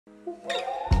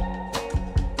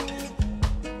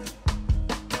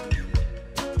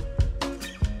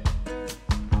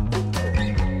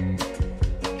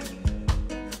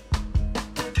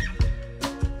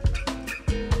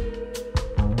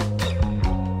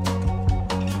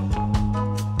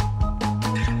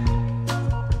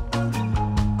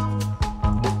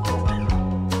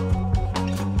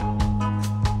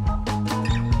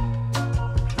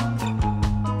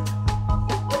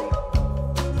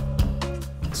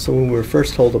So when we were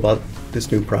first told about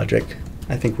this new project,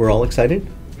 I think we're all excited.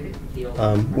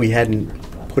 We hadn't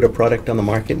put a product on the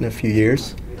market in a few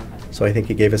years, so I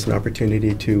think it gave us an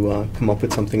opportunity to come up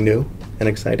with something new and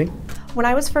exciting. When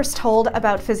I was first told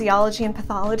about physiology and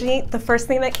pathology, the first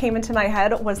thing that came into my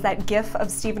head was that gif of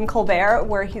Stephen Colbert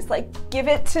where he's like, "Give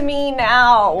it to me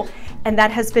now!" And that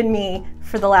has been me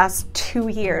for the last 2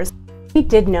 years. We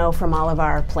did know from all of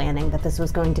our planning that this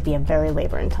was going to be a very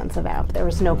labor-intensive app. There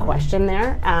was no question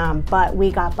there, but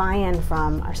we got buy-in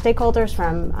from our stakeholders,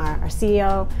 from our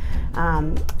CEO,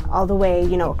 all the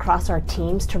way, across our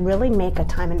teams to really make a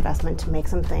time investment to make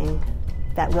something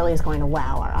that really is going to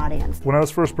wow our audience. When I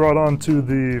was first brought on to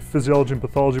the Physiology and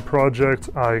Pathology project,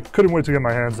 I couldn't wait to get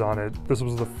my hands on it. This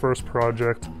was the first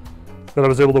project that I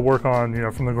was able to work on,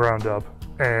 from the ground up.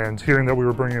 And hearing that we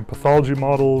were bringing in pathology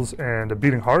models and a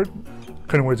beating heart,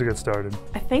 couldn't wait to get started.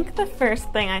 I think the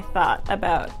first thing I thought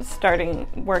about starting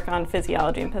work on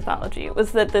physiology and pathology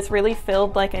was that this really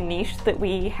filled like a niche that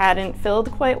we hadn't filled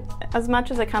quite as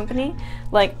much as a company.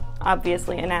 Like,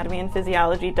 obviously anatomy and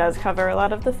physiology does cover a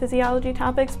lot of the physiology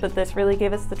topics, but this really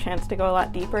gave us the chance to go a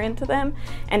lot deeper into them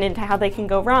and into how they can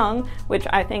go wrong, which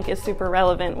I think is super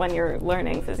relevant when you're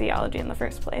learning physiology in the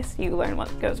first place. You learn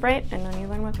what goes right and then you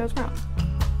learn what goes wrong.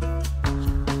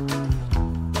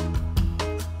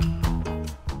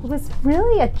 It was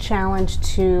really a challenge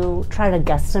to try to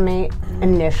guesstimate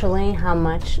initially how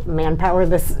much manpower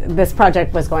this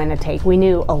project was going to take. We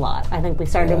knew a lot. I think we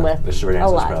started with the short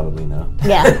answer is probably no.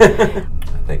 Yeah.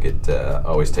 I think it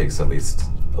always takes at least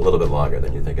a little bit longer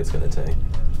than you think it's going to take.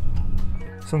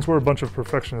 Since we're a bunch of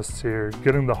perfectionists here,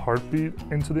 getting the heartbeat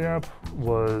into the app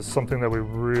was something that we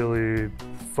really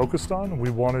focused on. We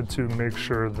wanted to make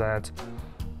sure that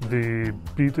the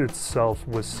beat itself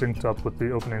was synced up with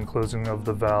the opening and closing of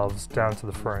the valves down to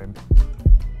the frame.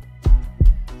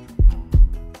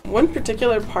 One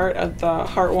particular part of the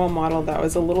heart wall model that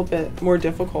was a little bit more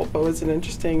difficult but was an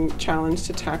interesting challenge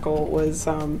to tackle was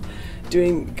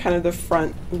doing kind of the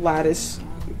front lattice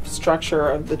structure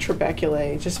of the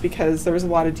trabeculae, just because there was a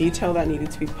lot of detail that needed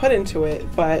to be put into it,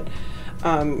 but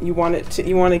you want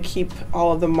to keep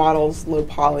all of the models low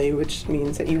poly, which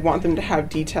means that you want them to have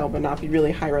detail but not be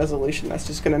really high resolution. That's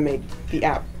just going to make the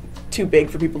app too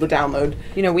big for people to download.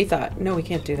 We thought, no, we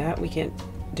can't do that. We can't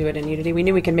do it in Unity. We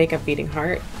knew we could make a beating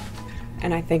heart,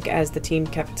 and I think as the team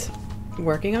kept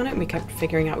working on it, we kept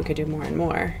figuring out we could do more and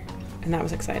more, and that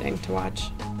was exciting to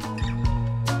watch.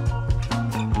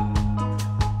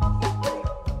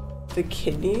 The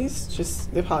kidneys,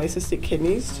 just the polycystic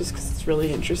kidneys, just because it's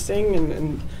really interesting,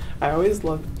 and I always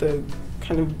loved the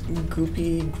kind of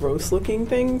goopy, gross looking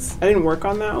things. I didn't work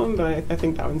on that one, but I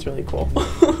think that one's really cool.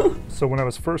 So when I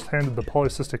was first handed the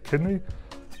polycystic kidney,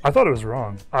 I thought it was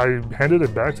wrong. I handed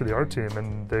it back to the art team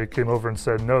and they came over and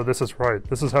said, "No, this is right.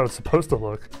 This is how it's supposed to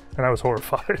look." And I was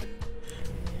horrified.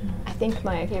 I think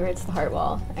my favorite's the heart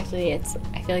wall. Actually, I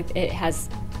feel like it has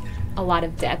a lot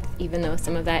of depth, even though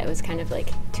some of that it was kind of like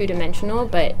two-dimensional,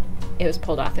 but it was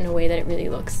pulled off in a way that it really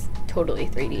looks totally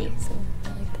 3D, so I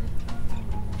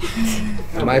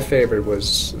like that. My favorite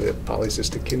was the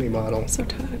polycystic kidney model. I'm so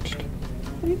touched.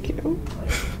 Thank you.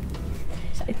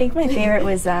 I think my favorite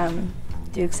was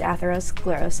Duke's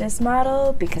atherosclerosis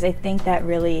model, because I think that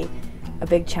really a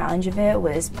big challenge of it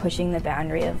was pushing the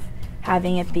boundary of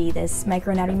having it be this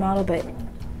microanatomy model, but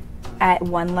at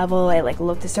one level it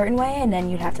looked a certain way, and then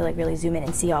you'd have to really zoom in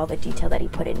and see all the detail that he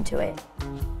put into it.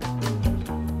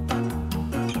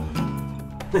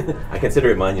 I consider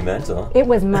it monumental. It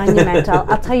was monumental.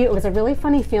 I'll tell you, it was a really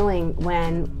funny feeling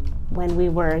when we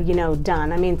were,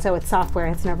 done. I mean, so it's software,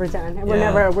 it's never done. And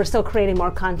we're still creating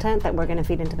more content that we're going to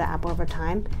feed into the app over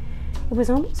time. It was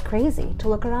almost crazy to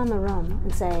look around the room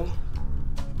and say,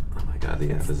 oh my God,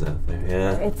 the app is out there.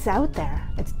 Yeah. It's out there.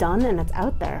 It's done and it's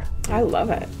out there. I love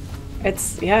it.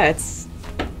 It's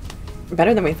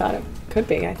better than we thought it could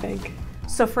be, I think.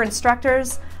 So for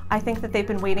instructors, I think that they've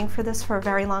been waiting for this for a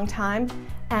very long time.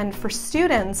 And for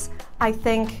students, I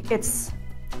think it's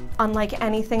unlike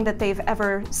anything that they've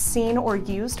ever seen or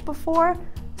used before.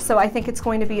 So I think it's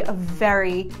going to be a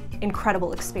very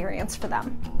incredible experience for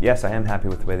them. Yes, I am happy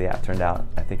with the way the app turned out.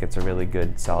 I think it's a really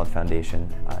good, solid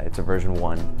foundation. It's a version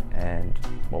 1, and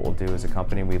what we'll do as a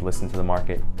company, we listen to the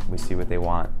market, we see what they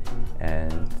want,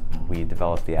 and we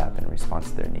develop the app in response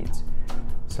to their needs.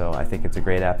 So I think it's a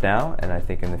great app now, and I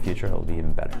think in the future it'll be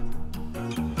even better.